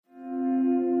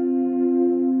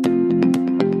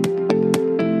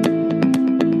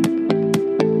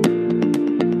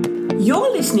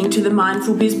listening to the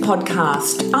Mindful Biz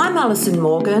podcast. I'm Alison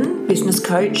Morgan, business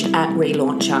coach at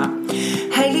Relauncher.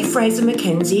 Hayley Fraser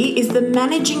McKenzie is the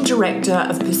Managing Director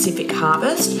of Pacific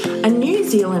Harvest, a New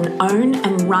Zealand-owned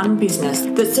and run business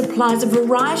that supplies a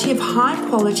variety of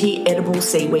high-quality edible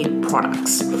seaweed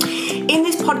products. In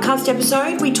this podcast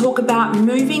episode, we talk about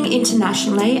moving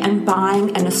internationally and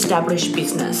buying an established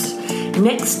business,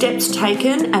 next steps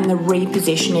taken and the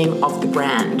repositioning of the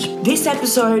brand. This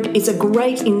episode is a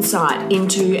great insight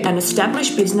into an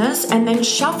established business and then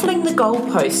shuffling the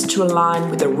goalposts to align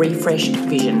with a refreshed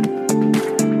vision.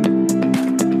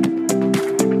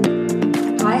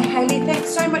 Hi Hayley,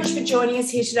 thanks so much for joining us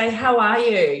here today. How are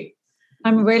you?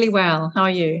 I'm really well. How are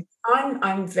you?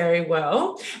 I'm very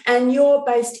well. And you're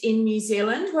based in New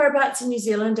Zealand. Whereabouts in New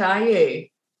Zealand are you?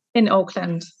 In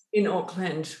Auckland. In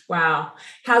Auckland. Wow.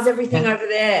 How's everything over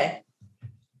there?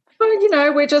 Well,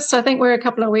 I think we're a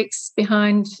couple of weeks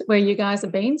behind where you guys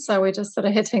have been. So we're just sort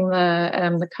of hitting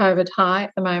the COVID high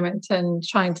at the moment and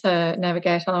trying to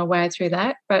navigate our way through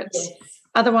that. But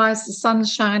otherwise, the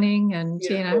sun's shining and,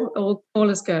 beautiful. all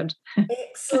is good.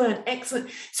 Excellent.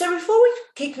 So before we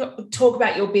talk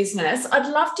about your business, I'd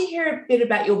love to hear a bit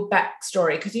about your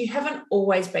backstory because you haven't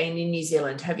always been in New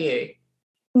Zealand, have you?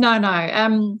 No.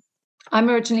 I'm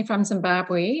originally from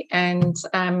Zimbabwe and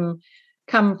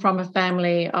come from a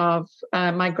family of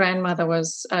my grandmother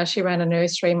she ran a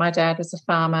nursery. My dad was a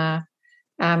farmer.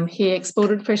 He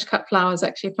exported fresh cut flowers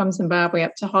actually from Zimbabwe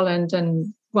up to Holland.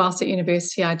 And whilst at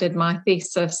university, I did my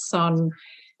thesis on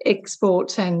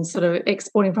export and sort of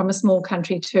exporting from a small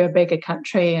country to a bigger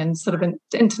country and sort of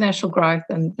international growth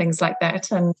and things like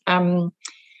that. And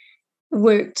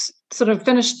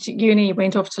finished uni,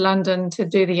 went off to London to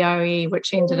do the OE,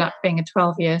 which ended up being a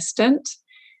 12-year stint.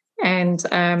 And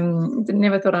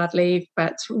never thought I'd leave,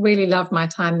 but really loved my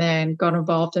time there and got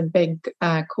involved in big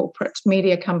corporate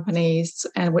media companies,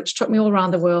 which took me all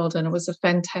around the world. And it was a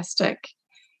fantastic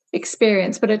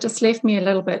experience, but it just left me a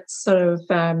little bit sort of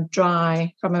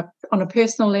dry on a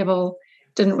personal level.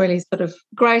 Didn't really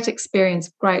great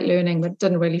experience, great learning, but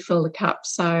didn't really fill the cup.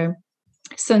 So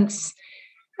since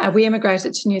we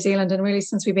immigrated to New Zealand, and really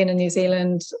since we've been in New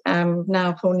Zealand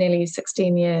now for nearly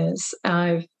 16 years,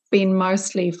 I've been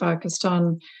mostly focused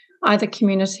on either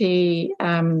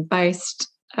community-based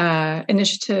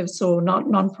initiatives or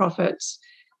non-profits.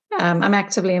 I'm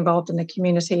actively involved in the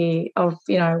community of,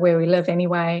 where we live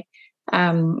anyway.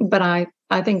 But I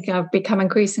think I've become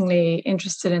increasingly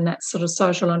interested in that sort of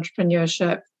social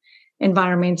entrepreneurship,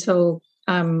 environmental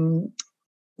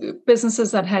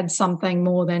businesses that had something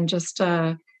more than just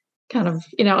of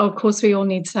course, we all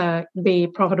need to be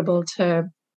profitable to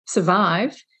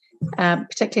survive,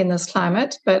 particularly in this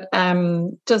climate, but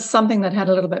just something that had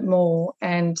a little bit more.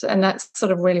 And that's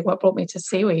sort of really what brought me to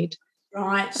seaweed.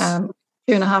 Right.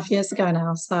 2.5 years ago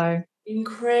now. So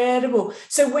incredible.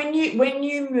 So when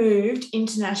you moved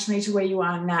internationally to where you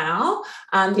are now,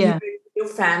 you moved with your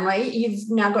family, you've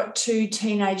now got 2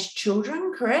 teenage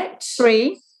children, correct?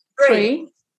 Three.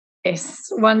 Yes,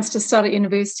 one's to start at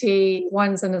university,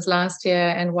 one's in his last year,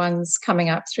 and one's coming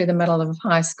up through the middle of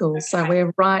high school. Okay. So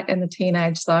we're right in the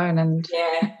teenage zone and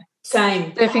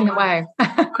same. Surfing the wave.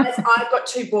 I've got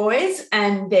 2 boys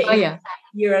and they're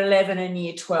year 11 and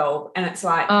year 12, and it's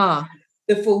like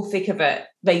the full thick of it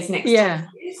these next 2 years.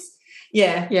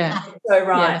 Yeah. So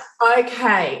right. Yeah.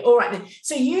 Okay. All right then.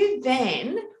 So you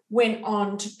then went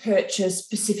on to purchase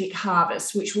Pacific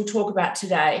Harvest, which we'll talk about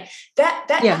today. That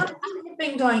company had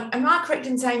been going, am I correct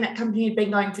in saying that company had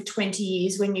been going for 20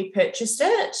 years when you purchased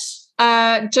it?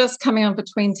 Just coming on for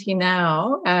 20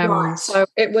 now. Right. So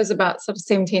it was about sort of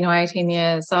 17 or 18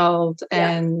 years old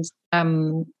and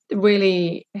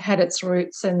really had its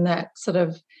roots in that sort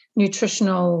of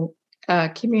nutritional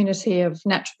community of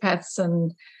naturopaths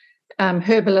and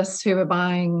herbalists who were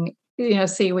buying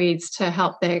seaweeds to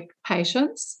help their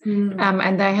patients.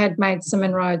 And they had made some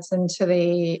inroads into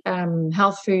the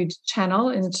health food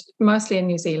channel, mostly in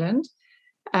New Zealand,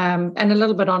 and a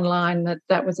little bit online.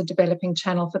 That was a developing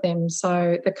channel for them.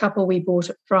 So the couple we bought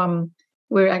it from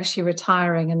were actually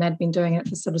retiring, and they'd been doing it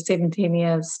for sort of 17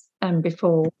 years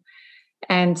before.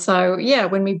 And so,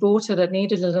 when we bought it, it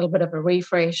needed a little bit of a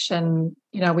refresh, and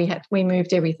we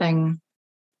moved everything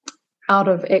out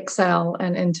of Excel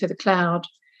and into the cloud.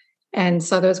 And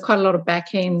so there was quite a lot of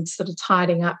back end sort of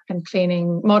tidying up and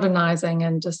cleaning, modernizing,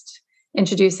 and just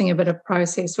introducing a bit of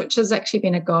process, which has actually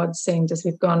been a godsend as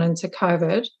we've gone into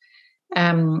COVID.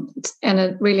 And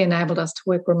it really enabled us to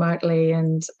work remotely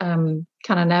and kind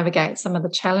of navigate some of the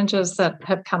challenges that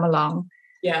have come along.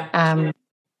 Yeah.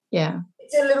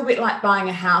 It's a little bit like buying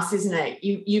a house, isn't it?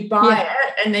 You buy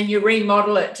it and then you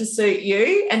remodel it to suit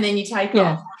you and then you take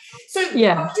off. So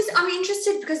I'm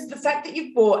interested because the fact that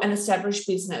you've bought an established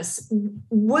business,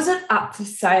 was it up for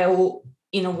sale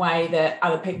in a way that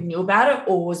other people knew about it,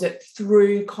 or was it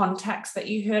through contacts that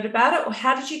you heard about it, or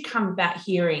how did you come about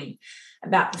hearing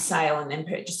about the sale and then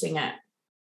purchasing it?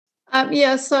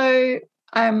 So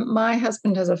my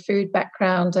husband has a food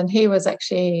background, and he was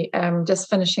actually just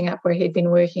finishing up where he'd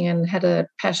been working and had a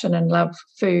passion and love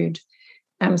food.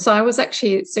 So I was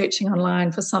actually searching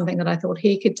online for something that I thought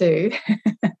he could do.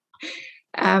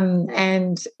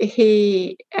 And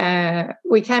we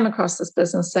came across this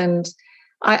business, and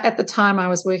at the time I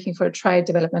was working for a trade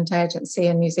development agency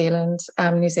in New Zealand,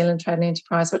 New Zealand Trade and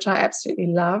Enterprise, which I absolutely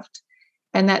loved.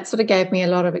 And that sort of gave me a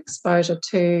lot of exposure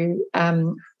to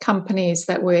companies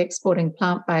that were exporting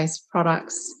plant-based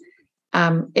products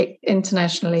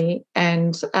internationally.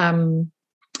 And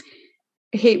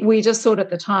we just thought at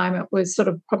the time it was sort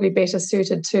of probably better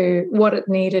suited to what it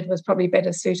needed, was probably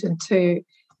better suited to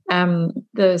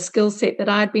the skill set that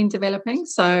I'd been developing.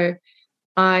 So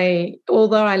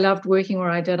although I loved working where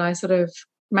I did, I sort of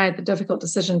made the difficult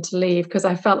decision to leave because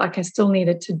I felt like I still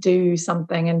needed to do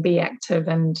something and be active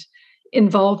and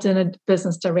involved in a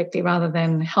business directly rather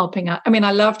than helping out. I mean,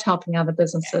 I loved helping other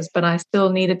businesses, but I still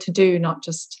needed to do, not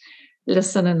just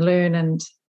listen and learn and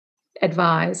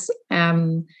advise.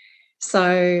 The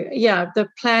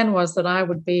plan was that I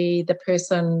would be the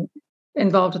person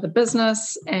involved with the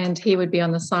business and he would be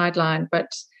on the sideline.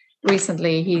 But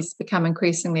recently he's become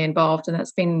increasingly involved, and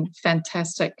it's been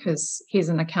fantastic because he's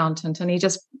an accountant and he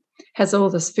just has all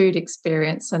this food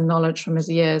experience and knowledge from his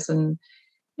years in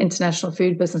international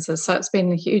food businesses. So it's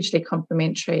been hugely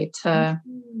complementary to,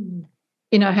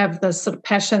 have the sort of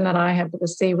passion that I have with the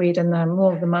seaweed and the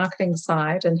more of the marketing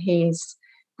side. And he's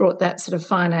brought that sort of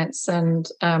finance and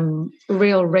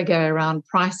real rigor around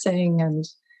pricing and,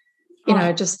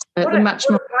 just a much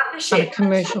more kind of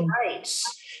commercial.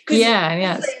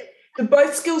 The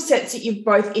both skill sets that you've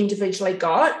both individually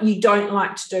got, you don't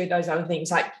like to do those other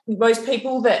things. Like most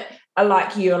people that are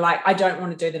like you are like, I don't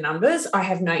want to do the numbers. I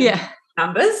have no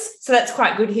numbers. So that's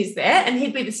quite good he's there. And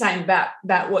he'd be the same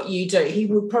about what you do. He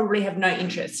would probably have no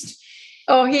interest.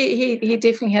 Oh, he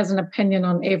definitely has an opinion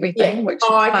on everything, which is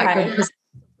quite good because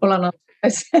all on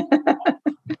us.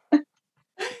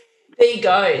 There you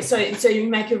go. So you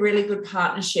make a really good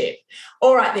partnership.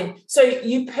 All right then. So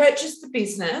you purchased the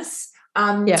business.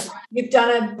 You've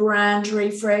done a brand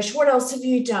refresh. What else have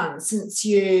you done since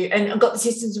and got the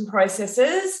systems and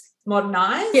processes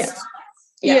modernised?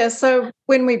 So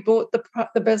when we bought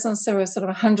the business, there were sort of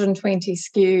 120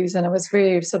 SKUs, and it was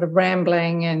very sort of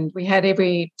rambling, and we had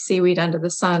every seaweed under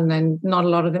the sun, and not a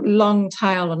lot of them, long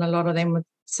tail, and a lot of them with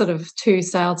sort of 2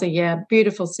 sales a year,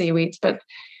 beautiful seaweeds, but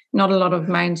not a lot of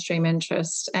mainstream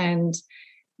interest. And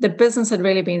the business had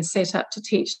really been set up to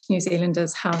teach New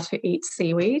Zealanders how to eat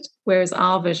seaweed, whereas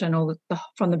our vision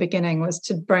from the beginning was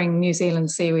to bring New Zealand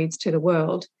seaweeds to the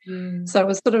world. So it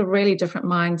was sort of a really different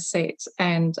mindset.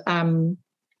 And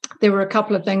there were a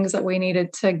couple of things that we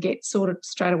needed to get sorted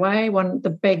straight away.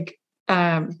 The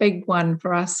big one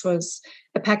for us was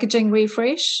the packaging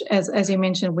refresh. As you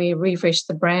mentioned, we refreshed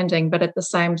the branding, but at the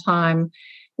same time,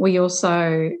 we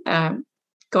also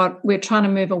we're trying to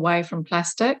move away from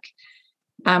plastic.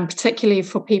 Particularly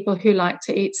for people who like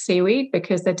to eat seaweed,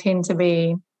 because they tend to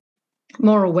be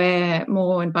more aware,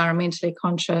 more environmentally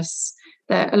conscious.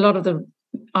 That a lot of them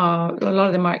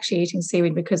are actually eating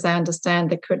seaweed because they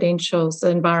understand the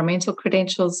environmental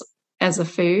credentials as a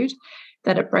food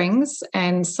that it brings.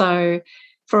 And so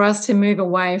for us to move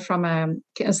away from a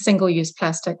single-use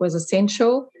plastic was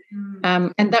essential.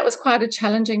 And that was quite a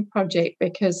challenging project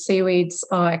because seaweeds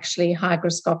are actually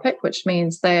hygroscopic, which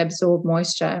means they absorb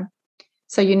moisture.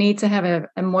 So you need to have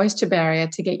a moisture barrier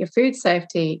to get your food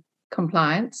safety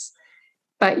compliance,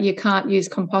 but you can't use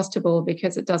compostable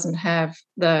because it doesn't have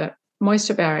the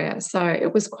moisture barrier. So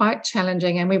it was quite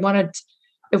challenging, and we wanted,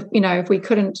 if we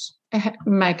couldn't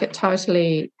make it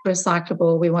totally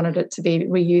recyclable, we wanted it to be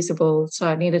reusable.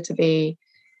 So it needed to be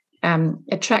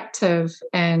attractive,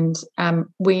 and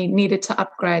we needed to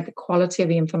upgrade the quality of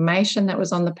the information that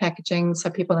was on the packaging so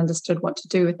people understood what to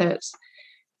do with it.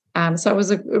 So it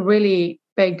was a really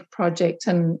big project,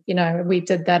 and we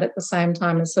did that at the same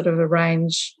time as sort of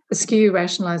arrange the SKU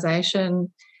rationalisation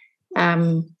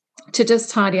to just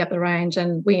tidy up the range,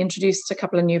 and we introduced a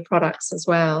couple of new products as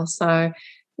well. So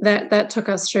that took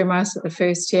us through most of the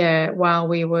first year while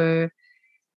we were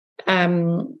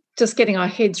just getting our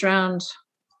heads around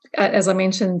as I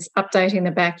mentioned, updating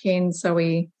the back end. So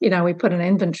we put in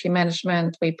inventory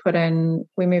management. We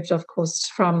moved, of course,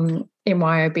 from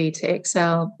MYOB to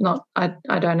Excel. I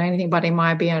don't know anything about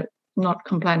MYOB. I'm not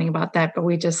complaining about that, but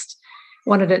we just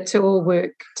wanted it to all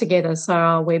work together. So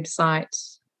our website,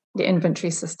 the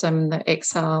inventory system, the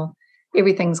Excel,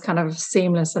 everything's kind of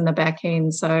seamless in the back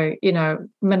end. So,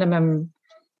 minimum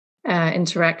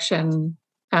interaction,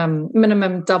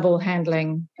 minimum double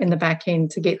handling in the back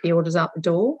end to get the orders out the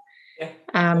door. Yeah.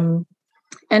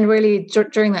 And really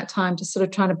during that time, just sort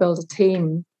of trying to build a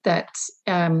team that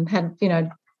had,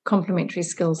 complementary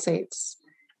skill sets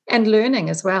and learning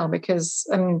as well, because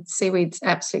seaweed's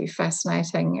absolutely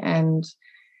fascinating, and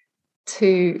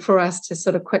for us to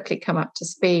sort of quickly come up to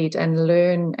speed and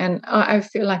learn. And I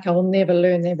feel like I will never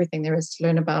learn everything there is to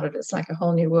learn about it. It's like a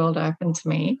whole new world open to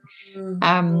me.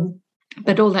 Mm-hmm.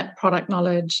 But all that product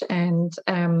knowledge and,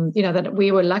 that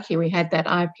we were lucky we had that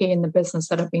IP in the business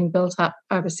that had been built up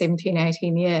over 17,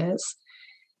 18 years.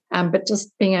 But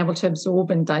just being able to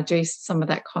absorb and digest some of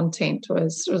that content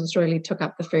was really took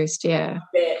up the first year.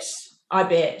 I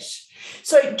bet.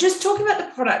 So just talking about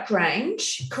the product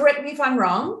range, correct me if I'm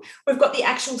wrong, we've got the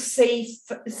actual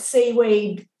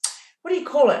seaweed, what do you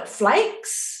call it,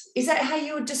 flakes? Is that how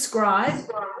you would describe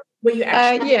where you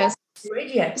actually yes.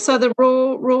 Seaweed? Yeah. So the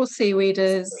raw seaweed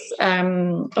is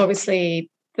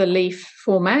obviously the leaf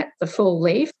format, the full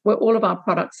leaf. All of our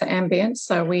products are ambient,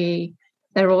 so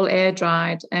they're all air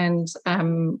dried, and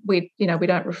we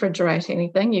don't refrigerate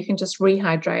anything. You can just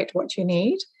rehydrate what you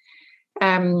need.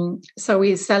 So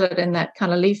we sell it in that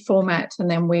kind of leaf format, and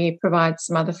then we provide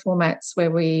some other formats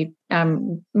where we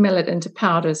mill it into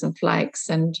powders and flakes,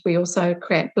 and we also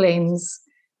create blends.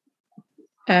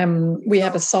 We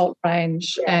have a salt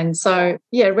range, and so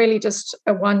really just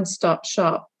a one-stop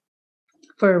shop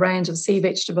for a range of sea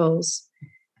vegetables.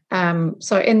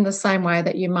 So in the same way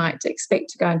that you might expect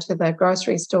to go into the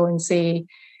grocery store and see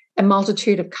a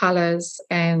multitude of colours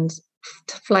and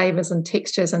flavours and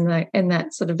textures in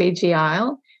that sort of veggie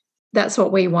aisle, that's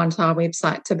what we want our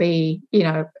website to be,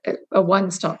 a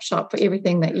one-stop shop for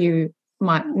everything that you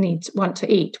might want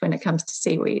to eat when it comes to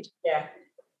seaweed.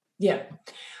 Yeah.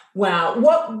 Wow.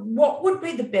 What would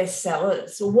be the best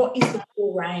sellers, or what is the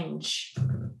core range?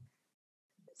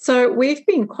 So we've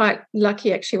been quite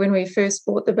lucky, actually. When we first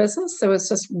bought the business, there was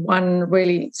just one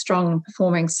really strong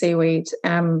performing seaweed.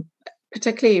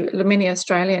 Particularly many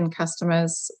Australian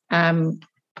customers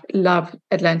love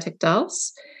Atlantic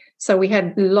dulse. So we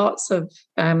had lots of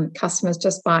customers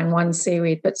just buying one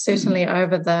seaweed, but certainly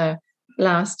over the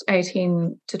last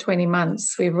 18 to 20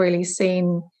 months, we've really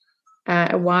seen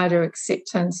a wider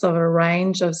acceptance of a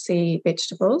range of sea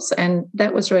vegetables, and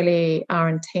that was really our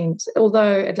intent.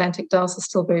 Although Atlantic dulse is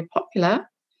still very popular,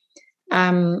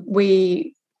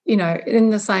 we, in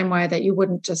the same way that you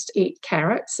wouldn't just eat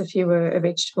carrots if you were a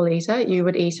vegetable eater, you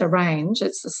would eat a range.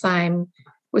 It's the same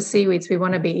with seaweeds. We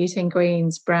want to be eating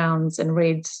greens, browns, and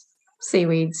red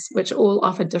seaweeds, which all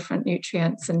offer different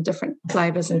nutrients and different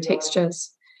flavours and textures.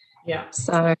 Yeah.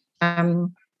 So,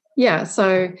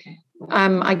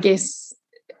 I guess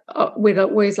we'd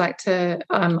always like to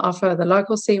offer the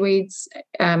local seaweeds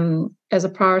as a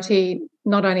priority,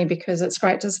 not only because it's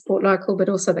great to support local, but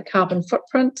also the carbon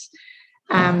footprint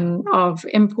of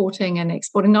importing and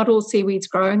exporting. Not all seaweeds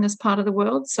grow in this part of the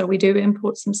world, so we do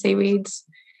import some seaweeds.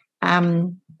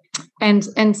 And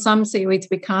some seaweeds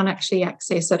we can't actually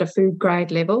access at a food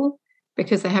grade level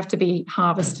because they have to be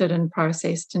harvested and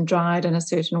processed and dried in a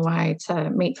certain way to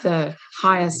meet the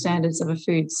higher standards of a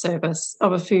food service,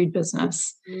 of a food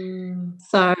business.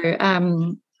 So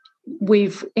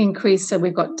we've increased, so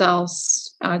we've got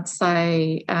dulse, I'd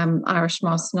say Irish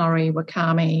moss, nori,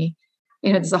 wakame.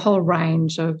 There's a whole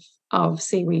range of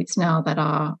seaweeds now that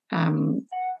are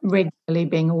regularly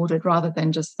being ordered rather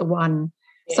than just the one.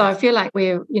 Yeah. So I feel like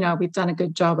we've done a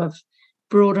good job of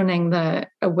broadening the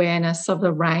awareness of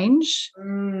the range,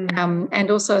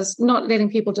 and also not letting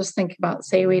people just think about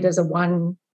seaweed as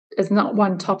not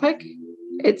one topic.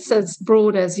 It's as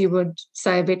broad as you would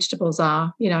say vegetables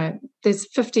are. There's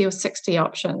 50 or 60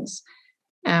 options,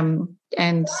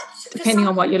 and depending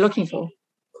on what you're looking for.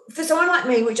 For someone like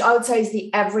me, which I would say is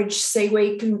the average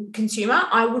seaweed consumer,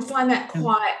 I would find that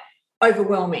quite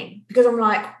overwhelming, because I'm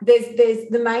like, there's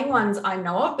the main ones I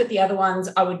know of, but the other ones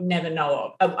I would never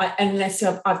know of unless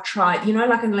I've tried,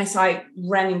 unless I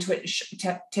ran into it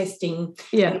testing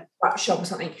in a shop or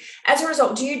something. As a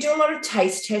result, do you do a lot of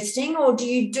taste testing, or do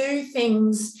you do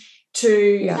things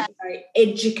to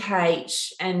educate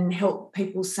and help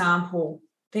people sample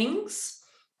things?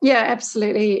 Yeah,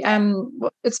 absolutely.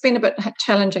 It's been a bit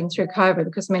challenging through COVID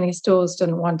because many stores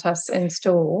didn't want us in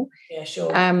store. Yeah,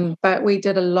 sure. But we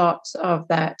did a lot of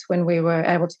that when we were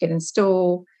able to get in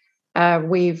store.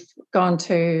 We've gone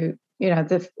to,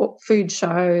 the food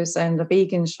shows and the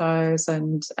vegan shows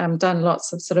and done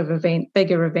lots of sort of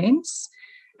bigger events.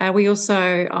 We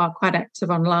also are quite active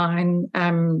online,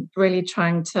 really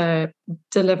trying to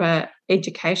deliver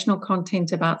educational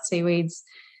content about seaweeds.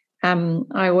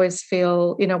 I always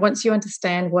feel, once you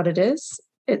understand what it is,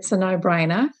 it's a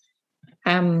no-brainer.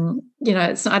 I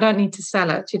don't need to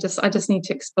sell it. I just need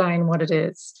to explain what it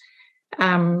is.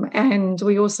 And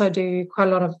we also do quite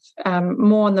a lot of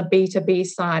more on the B2B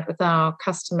side with our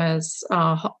customers,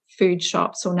 our food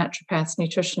shops or naturopaths,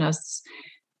 nutritionists,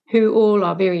 who all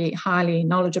are very highly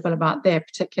knowledgeable about their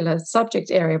particular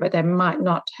subject area, but they might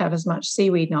not have as much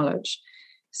seaweed knowledge.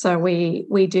 So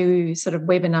we do sort of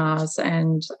webinars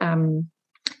and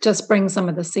just bring some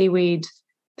of the seaweed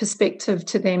perspective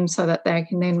to them so that they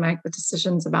can then make the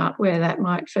decisions about where that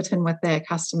might fit in with their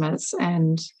customers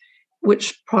and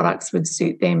which products would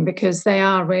suit them, because they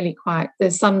are really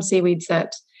there's some seaweeds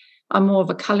that are more of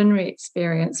a culinary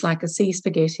experience, like a sea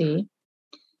spaghetti,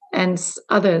 and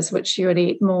others which you would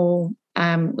eat more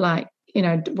at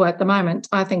the moment,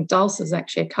 I think dulse is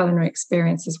actually a culinary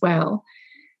experience as well.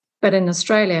 But in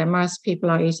Australia, most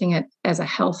people are eating it as a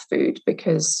health food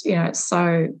because, it's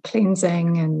so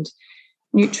cleansing and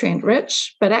nutrient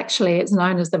rich. But actually, it's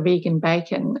known as the vegan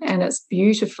bacon, and it's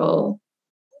beautiful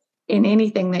in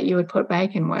anything that you would put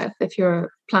bacon with. If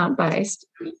you're plant-based,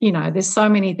 there's so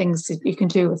many things that you can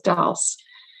do with dulse.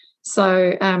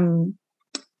 So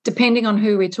depending on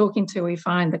who we're talking to, we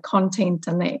find the content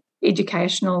and the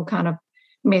educational kind of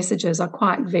messages are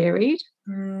quite varied.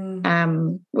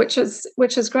 Which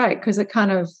is great, because it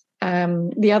kind of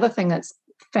the other thing that's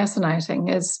fascinating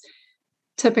is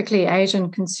typically Asian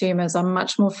consumers are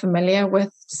much more familiar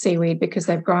with seaweed because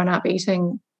they've grown up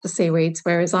eating the seaweeds,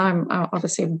 whereas I'm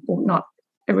obviously not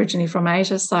originally from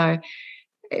Asia, so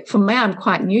for me I'm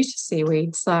quite new to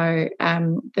seaweed. So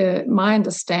my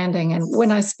understanding, and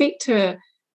when I speak to a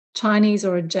Chinese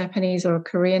or a Japanese or a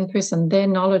Korean person, their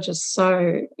knowledge is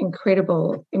so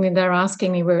incredible. I mean, they're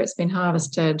asking me where it's been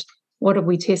harvested, what have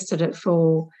we tested it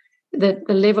for. The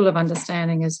level of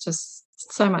understanding is just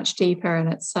so much deeper,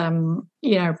 and it's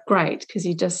great because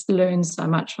you just learn so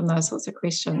much from those sorts of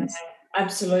questions.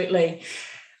 Absolutely.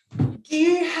 Do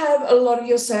you have a lot of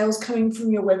your sales coming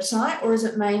from your website, or is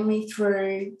it mainly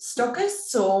through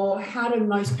stockists, or how do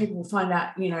most people find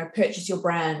out, purchase your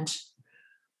brand?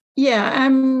 Yeah,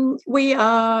 we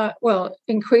are,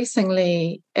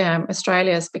 increasingly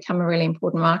Australia has become a really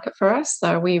important market for us.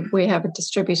 So we have we have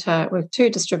two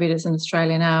distributors in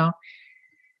Australia now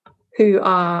who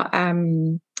are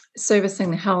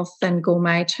servicing the health and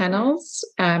gourmet channels.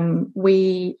 Our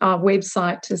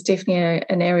website is definitely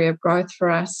an area of growth for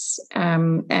us,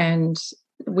 and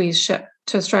we ship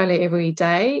to Australia every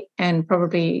day and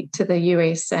probably to the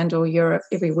US and or Europe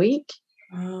every week.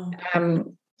 Oh.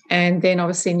 And then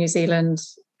obviously New Zealand,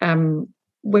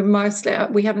 we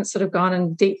haven't sort of gone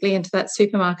in deeply into that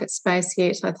supermarket space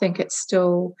yet. I think it's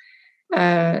still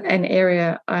an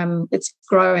area, it's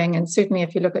growing. And certainly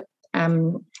if you look at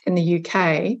in the UK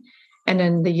and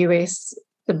in the US,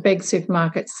 the big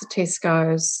supermarkets, the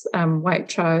Tesco's,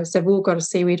 Waitrose, they've all got a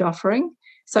seaweed offering.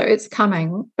 So it's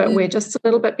coming, but we're just a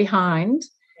little bit behind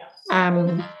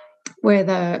where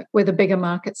the bigger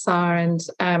markets are. And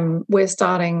we're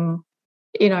starting...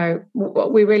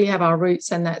 we really have our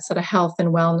roots in that sort of health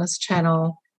and wellness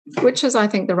channel, which is, I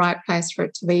think, the right place for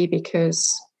it to be, because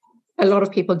a lot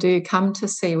of people do come to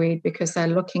seaweed because they're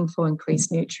looking for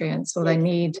increased nutrients, or they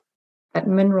need that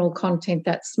mineral content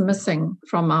that's missing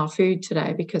from our food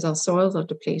today because our soils are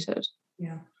depleted.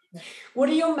 Yeah. What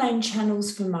are your main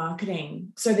channels for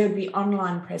marketing? So there would be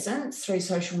online presence through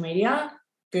social media,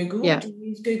 Google. Yeah. Do you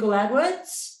use Google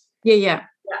AdWords? Yeah.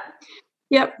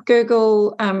 Yep,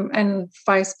 Google and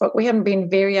Facebook. We haven't been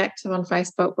very active on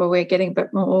Facebook, but we're getting a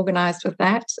bit more organised with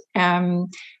that.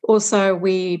 Also,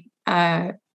 we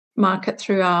market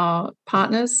through our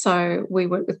partners. So we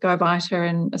work with GoVita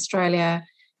in Australia,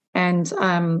 and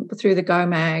through the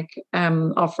GoMag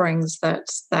offerings that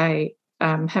they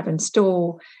have in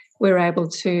store, we're able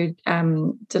to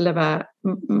deliver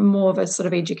more of a sort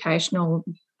of educational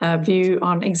view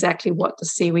on exactly what the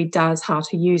seaweed does, how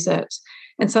to use it.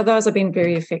 And so those have been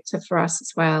very effective for us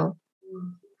as well.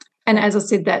 And as I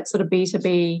said, that sort of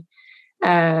B2B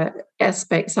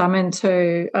aspects,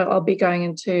 I'll be going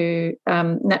into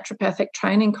naturopathic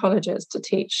training colleges to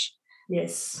teach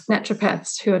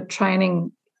naturopaths who are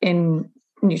training in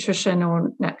nutrition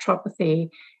or naturopathy,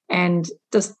 and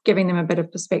just giving them a bit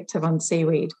of perspective on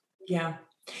seaweed. Yeah.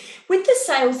 With the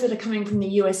sales that are coming from the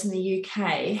US and the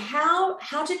UK, how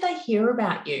did they hear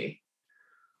about you?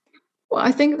 Well,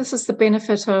 I think this is the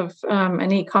benefit of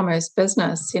an e-commerce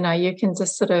business. You know, you can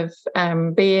just sort of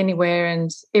be anywhere and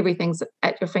everything's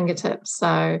at your fingertips.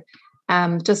 So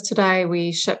just today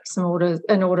we shipped some orders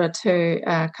in order to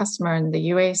a customer in the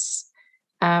US.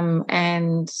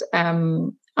 And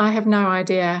I have no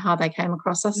idea how they came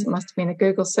across us. It must have been a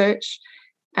Google search.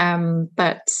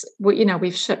 But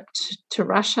we've shipped to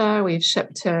Russia, we've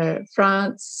shipped to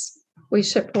France, we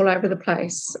ship all over the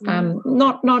place.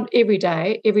 Not every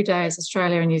day. Every day is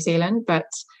Australia and New Zealand, but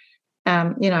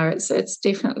it's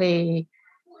definitely.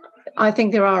 I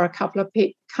think there are a couple of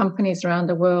companies around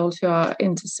the world who are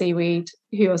into seaweed,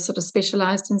 who are sort of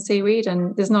specialised in seaweed,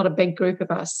 and there's not a big group of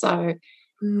us, so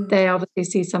they obviously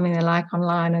see something they like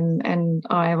online and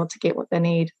are able to get what they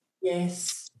need.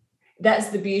 Yes. That's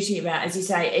the beauty about, as you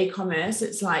say, e-commerce.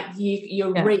 It's like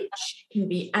your reach can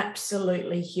be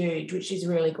absolutely huge, which is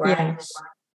really great. Yes.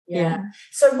 Yeah.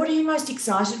 So what are you most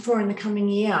excited for in the coming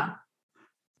year?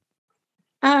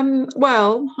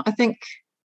 Well, I think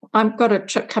I've got a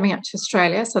trip coming up to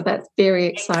Australia, so that's very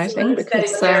exciting. Excellent. Because that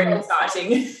is very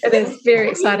exciting. It is very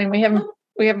exciting. We haven't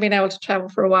been able to travel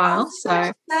for a while.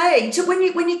 So when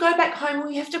you go back home, will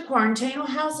you have to quarantine, or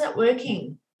how's that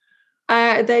working?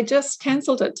 They just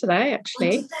cancelled it today,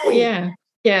 actually. Yeah.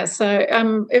 So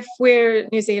if we're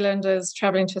New Zealanders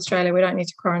travelling to Australia, we don't need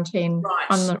to quarantine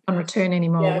on return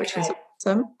anymore, which is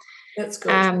awesome. That's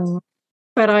good.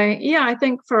 But I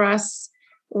think for us,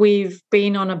 we've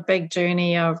been on a big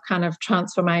journey of kind of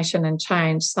transformation and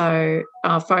change. So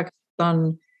our focus is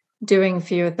on doing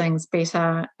fewer things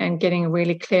better and getting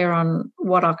really clear on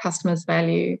what our customers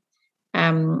value.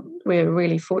 We're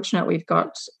really fortunate. We've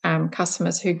got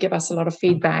customers who give us a lot of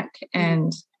feedback,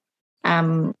 and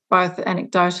both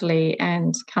anecdotally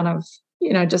and kind of,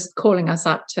 just calling us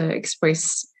up to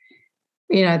express,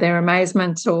 their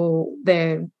amazement or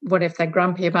what if they're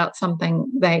grumpy about something.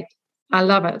 I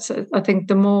love it. So I think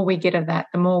the more we get of that,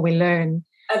 the more we learn.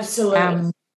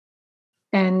 Absolutely.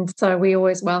 And so we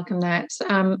always welcome that.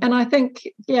 And I think,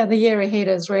 the year ahead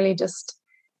is really just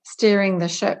steering the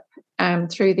ship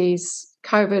through these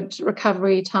COVID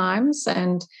recovery times.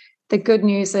 And the good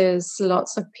news is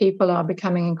lots of people are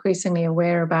becoming increasingly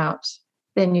aware about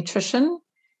their nutrition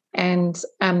and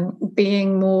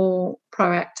being more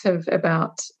proactive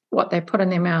about what they put in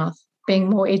their mouth, being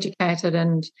more educated.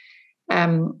 And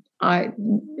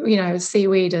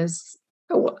seaweed is,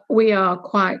 we are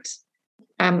quite,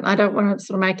 I don't want to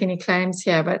sort of make any claims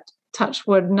here, but touch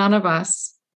wood, none of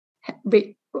us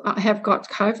have got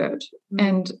COVID.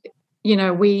 And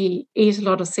we eat a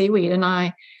lot of seaweed, and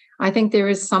I think there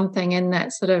is something in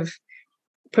that sort of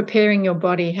preparing your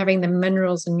body, having the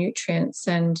minerals and nutrients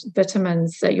and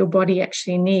vitamins that your body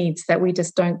actually needs that we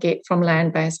just don't get from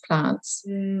land-based plants.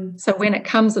 So when it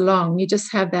comes along, you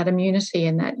just have that immunity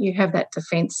and that you have that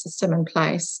defense system in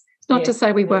place. It's not to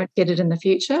say we won't get it in the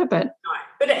future, but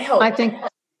it helps. I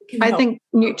think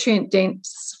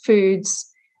nutrient-dense foods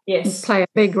play a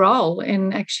big role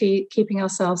in actually keeping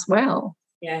ourselves well.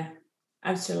 Yeah.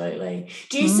 Absolutely.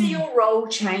 Do you see your role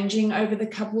changing over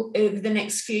the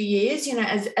next few years?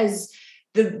 As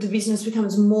the business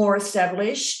becomes more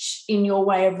established in your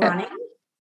way of running.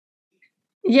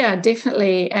 Yeah,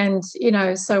 definitely. And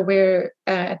so we're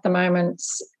at the moment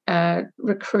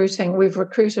recruiting. We've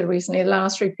recruited recently. The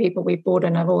last 3 people we brought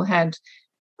in have all had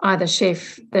either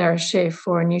they're a chef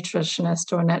or a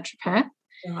nutritionist or a naturopath.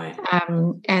 Right.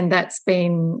 And that's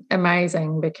been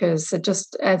amazing because it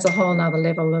just adds a whole nother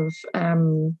level of,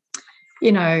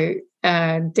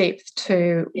 depth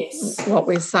to what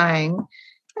we're saying.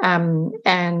 I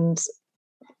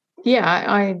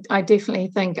definitely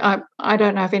think I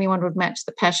don't know if anyone would match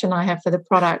the passion I have for the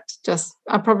product. Just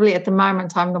probably at the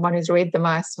moment I'm the one who's read the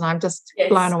most, and I'm just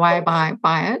blown away by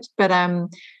it. But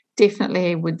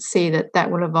definitely would see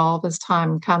that will evolve as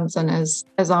time comes and as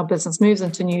our business moves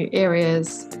into new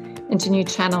areas, into new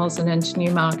channels and into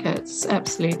new markets.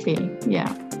 Absolutely,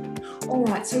 yeah. All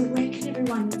right, so where can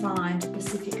everyone find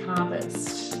Pacific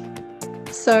Harvest?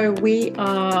 So we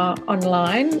are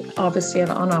online, obviously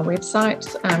on our website,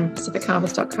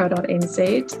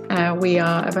 pacificharvest.co.nz. We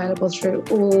are available through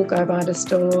all Go Bider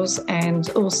stores and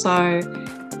also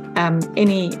an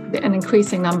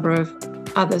increasing number of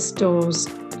other stores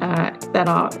that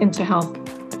are into health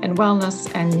and wellness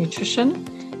and nutrition,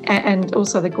 and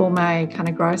also the gourmet kind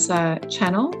of grocer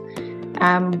channel.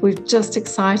 We've just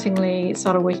excitingly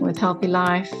started working with Healthy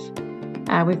Life.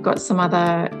 We've got some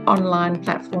other online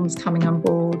platforms coming on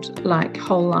board like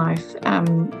Whole Life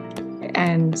and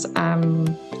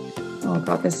oh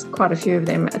God, there's quite a few of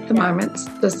them at the moment,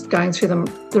 just going through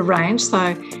the range.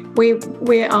 So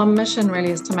our mission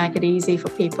really is to make it easy for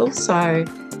people. So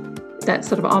that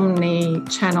sort of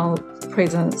omni-channel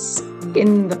presence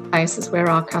in the places where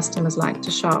our customers like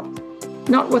to shop.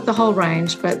 Not with the whole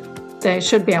range, but they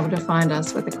should be able to find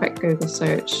us with a quick Google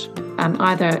search,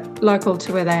 either local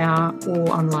to where they are or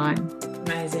online.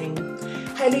 Amazing.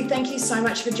 Hayley, thank you so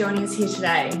much for joining us here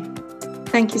today.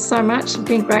 Thank you so much. It's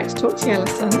been great to talk to you,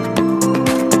 Alison.